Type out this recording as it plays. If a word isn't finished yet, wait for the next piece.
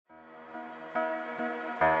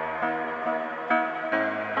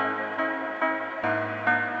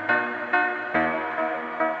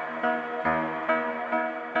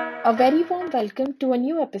A very warm welcome to a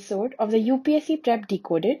new episode of the UPSC Prep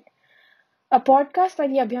Decoded, a podcast by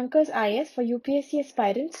the Abhyankars IS for UPSC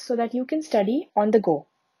aspirants so that you can study on the go.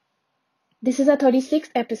 This is our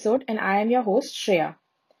 36th episode and I am your host Shreya.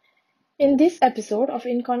 In this episode of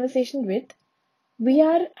In Conversation With, we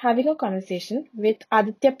are having a conversation with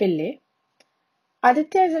Aditya Pillai.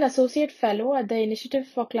 Aditya is an associate fellow at the Initiative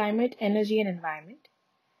for Climate, Energy and Environment.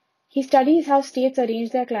 He studies how states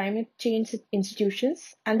arrange their climate change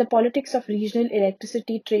institutions and the politics of regional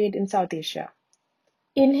electricity trade in South Asia.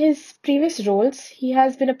 In his previous roles, he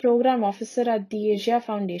has been a program officer at the Asia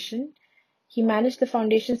Foundation. He managed the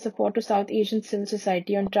foundation's support to South Asian civil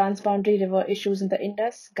society on transboundary river issues in the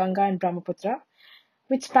Indus, Ganga and Brahmaputra,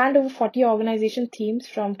 which spanned over 40 organization themes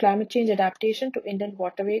from climate change adaptation to Indian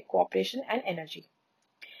waterway cooperation and energy.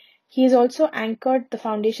 He has also anchored the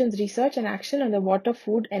foundation's research and action on the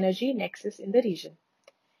water-food-energy nexus in the region.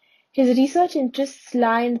 His research interests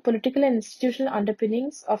lie in the political and institutional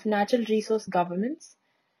underpinnings of natural resource governance,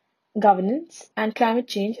 and climate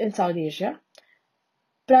change in South Asia.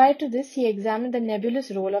 Prior to this, he examined the nebulous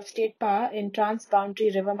role of state power in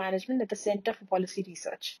transboundary river management at the Center for Policy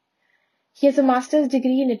Research. He has a master's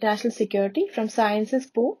degree in international security from Sciences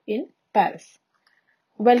Po in Paris.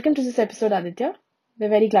 Welcome to this episode, Aditya. We're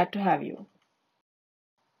very glad to have you.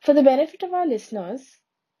 For the benefit of our listeners,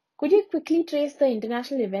 could you quickly trace the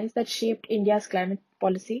international events that shaped India's climate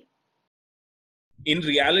policy? In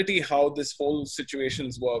reality, how this whole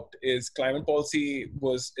situation's worked is climate policy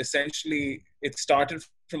was essentially, it started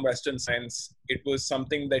from Western science. It was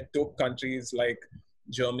something that took countries like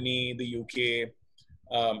Germany, the UK,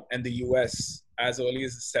 and the US as early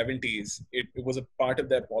as the 70s. It was a part of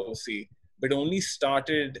their policy, but only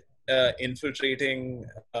started infiltrating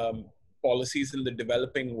policies in the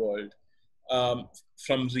developing world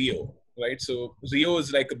from Rio. Right, so Rio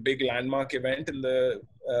is like a big landmark event in the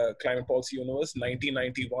climate policy universe.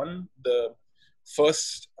 1991, the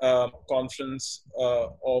first conference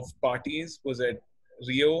of parties was at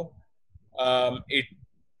Rio.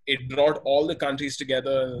 It brought all the countries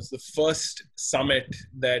together, and it was the first summit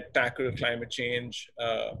that tackled climate change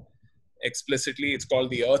explicitly. It's called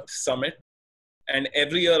the Earth Summit. And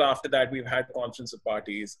every year after that, we've had conference of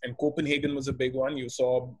parties. And Copenhagen was a big one. You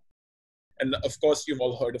saw. And of course, you've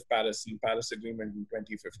all heard of Paris and Paris Agreement in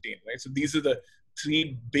 2015, right? So these are the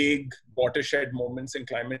three big watershed moments in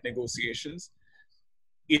climate negotiations.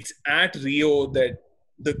 It's at Rio that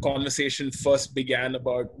the conversation first began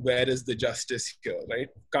about where is the justice here, right?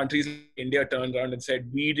 Countries like India turned around and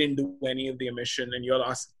said, we didn't do any of the emission, and you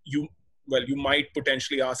might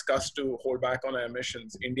potentially ask us to hold back on our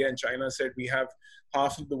emissions. India and China said, we have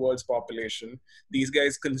half of the world's population. These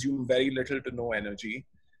guys consume very little to no energy.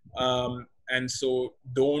 And so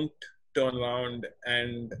don't turn around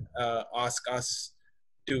and ask us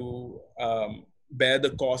to bear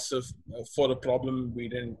the cost for a problem we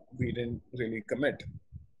didn't really commit.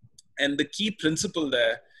 And the key principle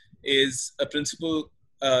there is the principle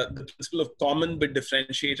of common but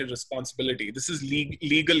differentiated responsibility. This is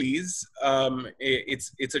legalese.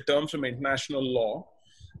 It's a term from international law.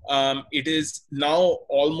 It is now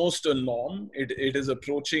almost a norm. It is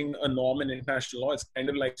approaching a norm in international law. It's kind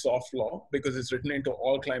of like soft law because it's written into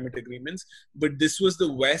all climate agreements. But this was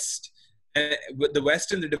the West. The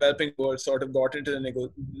West and the developing world sort of got into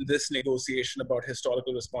this negotiation about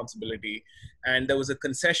historical responsibility. And there was a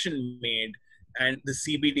concession made, and the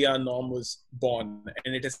CBDR norm was born.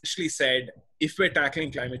 And it essentially said, if we're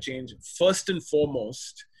tackling climate change, first and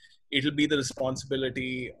foremost, it'll be the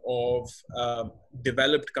responsibility of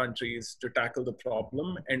developed countries to tackle the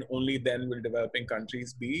problem, and only then will developing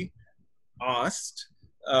countries be asked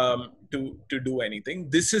to do anything.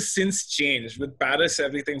 This has since changed. With Paris,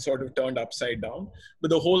 everything sort of turned upside down.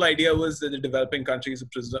 But the whole idea was that the developing countries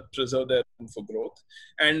would preserve their room for growth.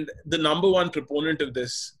 And the number one proponent of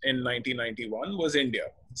this in 1991 was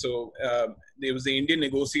India. So there was the Indian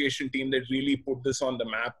negotiation team that really put this on the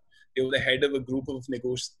map. They were the head of a group of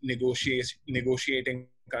negotiating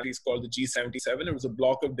countries called the G77. It was a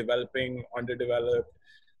block of developing, underdeveloped,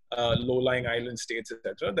 low-lying island states,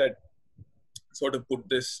 etc., that sort of put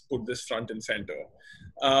this front and center.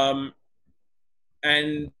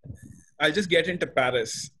 And I'll just get into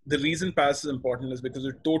Paris. The reason Paris is important is because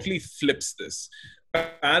it totally flips this.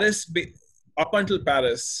 Up until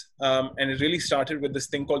Paris, and it really started with this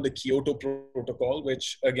thing called the Kyoto Protocol,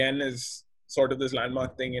 which again is sort of this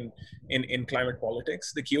landmark thing in climate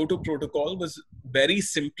politics. The Kyoto Protocol was very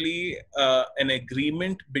simply an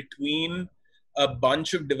agreement between a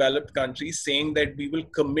bunch of developed countries saying that we will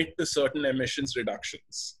commit to certain emissions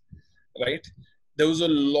reductions, right? There was a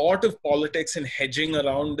lot of politics and hedging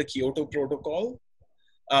around the Kyoto Protocol.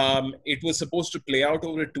 It was supposed to play out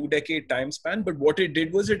over a 2-decade time span, but what it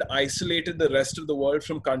did was it isolated the rest of the world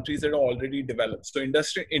from countries that are already developed. So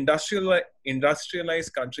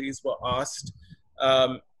industrialized countries were asked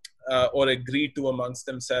or agreed to amongst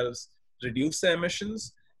themselves reduce their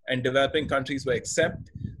emissions, and developing countries were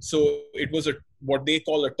accept. So it was what they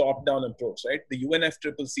call a top-down approach, right? The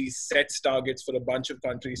UNFCCC sets targets for a bunch of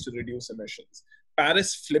countries to reduce emissions.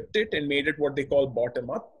 Paris flipped it and made it what they call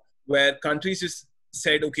bottom-up, where countries just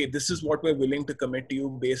said, okay, this is what we're willing to commit to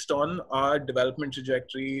you based on our development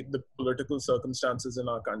trajectory, the political circumstances in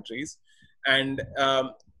our countries. And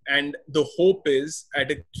the hope is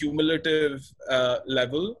at a cumulative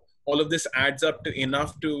level, all of this adds up to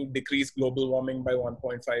enough to decrease global warming by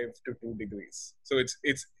 1.5 to 2 degrees. So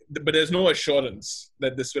but there's no assurance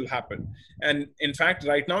that this will happen. And in fact,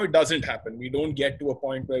 right now it doesn't happen. We don't get to a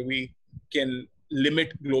point where we can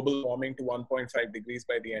limit global warming to 1.5 degrees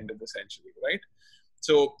by the end of the century, right?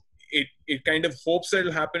 So it kind of hopes that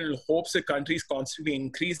it'll happen. It hopes that countries constantly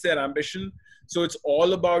increase their ambition. So it's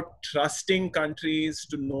all about trusting countries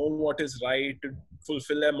to know what is right, to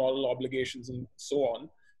fulfill their moral obligations and so on.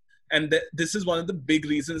 And this is one of the big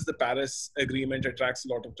reasons the Paris Agreement attracts a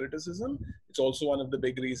lot of criticism. It's also one of the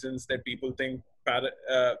big reasons that people think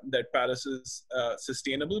that Paris is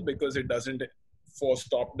sustainable, because it doesn't force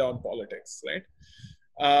top-down politics,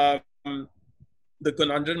 right? The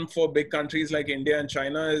conundrum for big countries like India and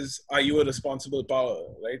China is, are you a responsible power,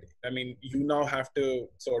 right? I mean, you now have to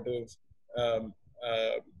sort of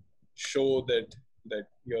show that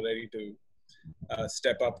you're ready to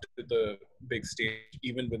step up to the big stage,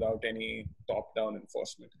 even without any top-down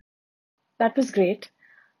enforcement. That was great.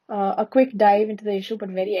 A quick dive into the issue, but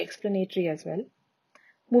very explanatory as well.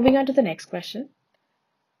 Moving on to the next question.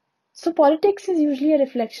 So politics is usually a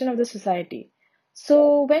reflection of the society.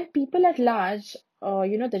 So when people at large,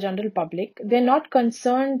 the general public, they're not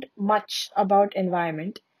concerned much about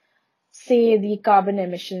environment, say the carbon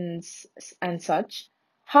emissions and such,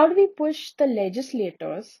 how do we push the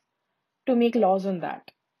legislators to make laws on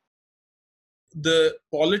that? The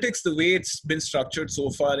politics, the way it's been structured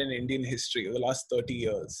so far in Indian history over the last 30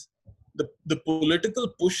 years, the political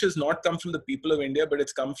push has not come from the people of India, but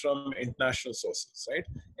it's come from international sources, right?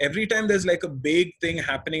 Every time there's like a big thing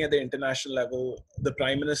happening at the international level, the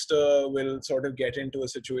prime minister will sort of get into a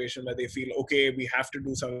situation where they feel, okay, we have to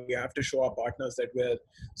do something. We have to show our partners that we're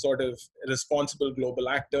sort of responsible global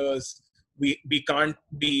actors. We can't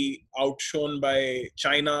be outshone by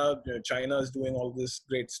China. China is doing all this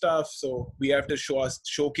great stuff. So we have to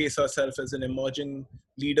showcase ourselves as an emerging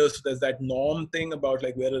leader. So there's that norm thing about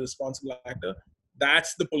like we're a responsible actor.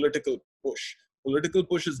 That's the political push. Political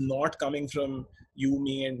push is not coming from you,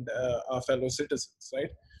 me, and our fellow citizens, right?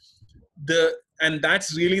 And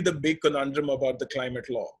that's really the big conundrum about the climate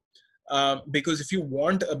law. Because if you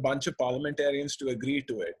want a bunch of parliamentarians to agree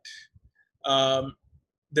to it,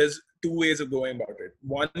 there's two ways of going about it.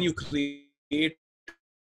 One, you create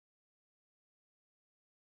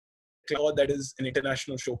a law that is an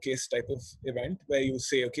international showcase type of event where you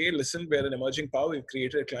say, okay, listen, we're an emerging power, we've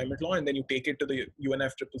created a climate law, and then you take it to the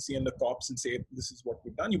UNFCCC and the COPs and say, this is what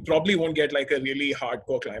we've done. You probably won't get like a really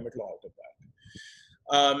hardcore climate law out of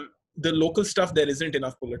that. The local stuff, there isn't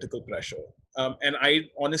enough political pressure. And I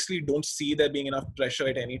honestly don't see there being enough pressure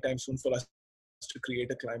at any time soon for us to create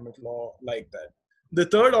a climate law like that. The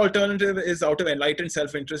third alternative is out of enlightened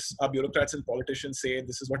self-interest. Our bureaucrats and politicians say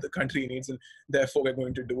this is what the country needs, and therefore we're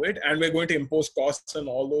going to do it. And we're going to impose costs on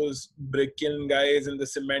all those brick kiln guys and the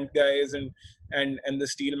cement guys and the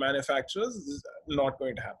steel manufacturers. This is not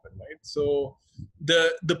going to happen, right? So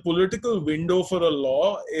the political window for a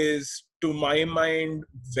law is, to my mind,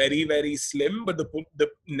 very, very slim, but the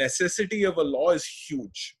necessity of a law is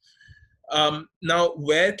huge. Now,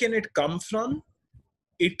 where can it come from?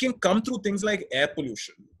 It can come through things like air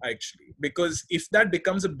pollution, actually, because if that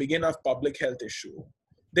becomes a big enough public health issue,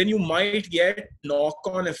 then you might get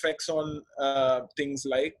knock-on effects on things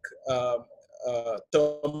like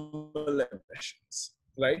thermal emissions,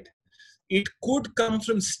 right? It could come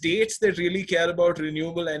from states that really care about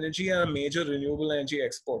renewable energy and are major renewable energy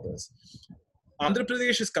exporters. Andhra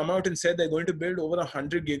Pradesh has come out and said they're going to build over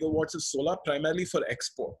 100 gigawatts of solar primarily for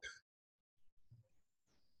export.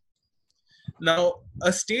 Now,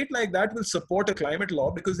 a state like that will support a climate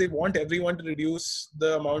law because they want everyone to reduce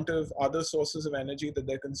the amount of other sources of energy that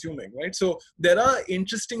they're consuming, right? So there are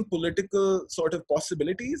interesting political sort of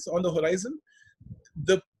possibilities on the horizon.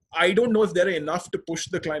 I don't know if there are enough to push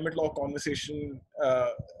the climate law conversation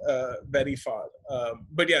very far.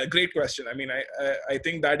 But yeah, great question. I mean, I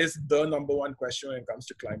think that is the number one question when it comes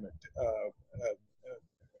to climate.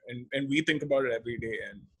 And we think about it every day,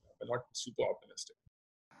 and we're not super optimistic.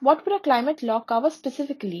 what would a climate law cover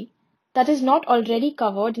specifically that is not already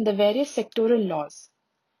covered in the various sectoral laws?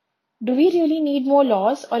 Do we really need more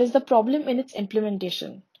laws, or is the problem in its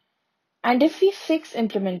implementation? And if we fix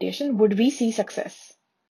implementation, would we see success?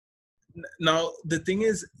 Now, the thing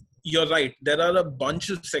is, you're right. There are a bunch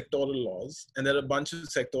of sectoral laws and there are a bunch of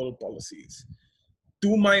sectoral policies.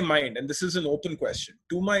 To my mind, and this is an open question,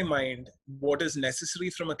 to my mind, what is necessary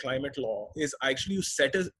from a climate law is actually you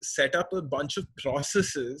set up a bunch of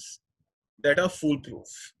processes that are foolproof,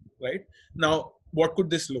 right? Now, what could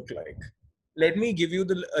this look like? Let me give you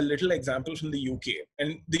a little example from the UK.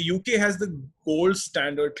 And the UK has the gold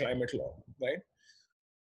standard climate law, right?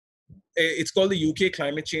 It's called the UK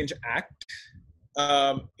Climate Change Act,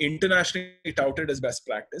 internationally touted as best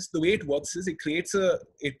practice. The way it works is it creates a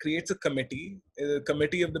committee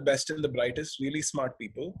of the best and the brightest, really smart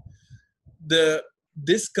people.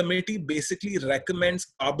 This committee basically recommends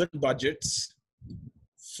carbon budgets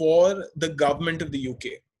for the government of the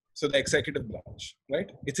UK, so the executive branch,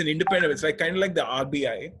 right? It's an independent. It's like kind of like the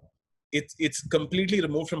RBI. It's completely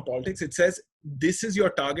removed from politics. It says this is your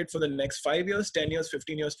target for the next 5 years, 10 years,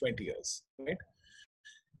 15 years, 20 years, right?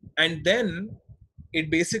 And then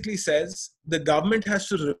it basically says the government has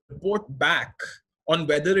to report back on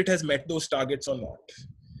whether it has met those targets or not.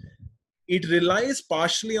 It relies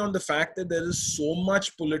partially on the fact that there is so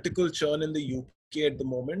much political churn in the UK at the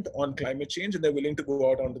moment on climate change, and they're willing to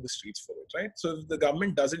go out onto the streets for it, right? So if the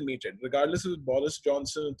government doesn't meet it, regardless of Boris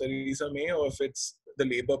Johnson, Theresa May, or if it's the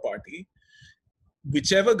Labour Party,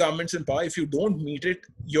 whichever government's in power, if you don't meet it,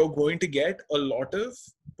 you're going to get a lot of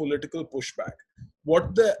political pushback.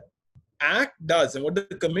 What the Act does and what the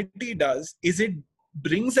committee does is it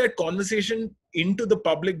brings that conversation into the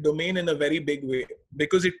public domain in a very big way,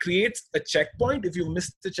 because it creates a checkpoint. If you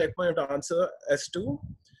miss the checkpoint, to answer as to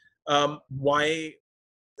why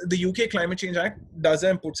the UK Climate Change Act does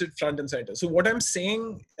and puts it front and center. So what I'm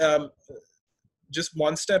saying, just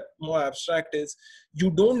one step more abstract, is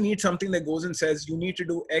you don't need something that goes and says you need to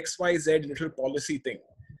do X, Y, Z little policy thing,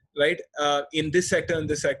 right? In this sector, in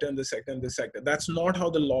this sector, in this sector, in this sector. That's not how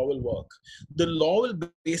the law will work. The law will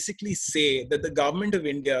basically say that the government of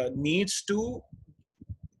India needs to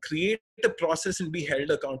create a process and be held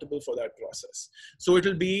accountable for that process. So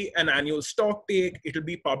it'll be an annual stock take, it'll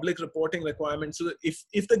be public reporting requirements. So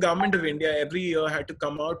if the government of India every year had to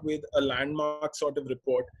come out with a landmark sort of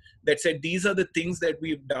report that said these are the things that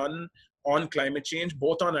we've done on climate change,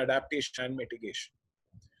 both on adaptation and mitigation,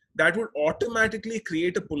 that would automatically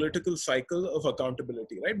create a political cycle of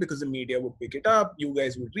accountability, right? Because the media would pick it up, you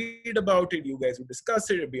guys would read about it, you guys would discuss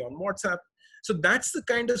it, it'd be on WhatsApp. So that's the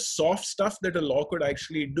kind of soft stuff that a law could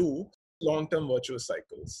actually do, long-term virtuous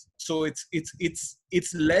cycles. So it's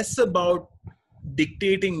less about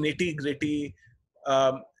dictating nitty-gritty.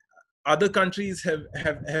 Other countries have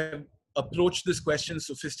approached this question in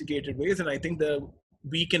sophisticated ways, and I think that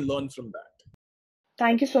we can learn from that.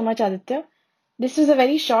 Thank you so much, Aditya. This was a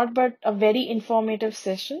very short but a very informative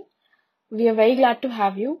session. We are very glad to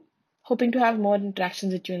have you, hoping to have more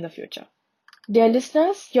interactions with you in the future. Dear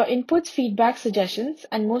listeners, your inputs, feedback, suggestions,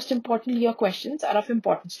 and most importantly, your questions are of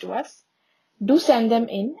importance to us. Do send them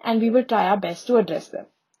in and we will try our best to address them.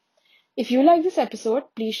 If you like this episode,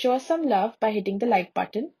 please show us some love by hitting the like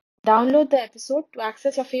button. Download the episode to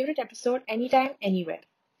access your favorite episode anytime, anywhere.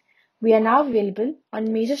 We are now available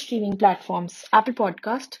on major streaming platforms: Apple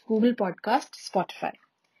Podcast, Google Podcast, Spotify.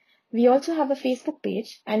 We also have a Facebook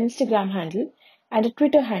page, an Instagram handle, and a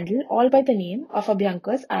Twitter handle, all by the name of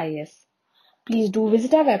Abhyankars IAS. Please do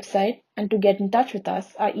visit our website, and to get in touch with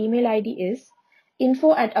us, our email ID is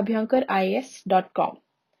info@abhyankarias.com.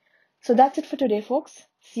 So that's it for today, folks.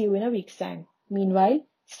 See you in a week's time. Meanwhile,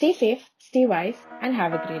 stay safe, stay wise, and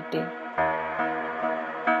have a great day.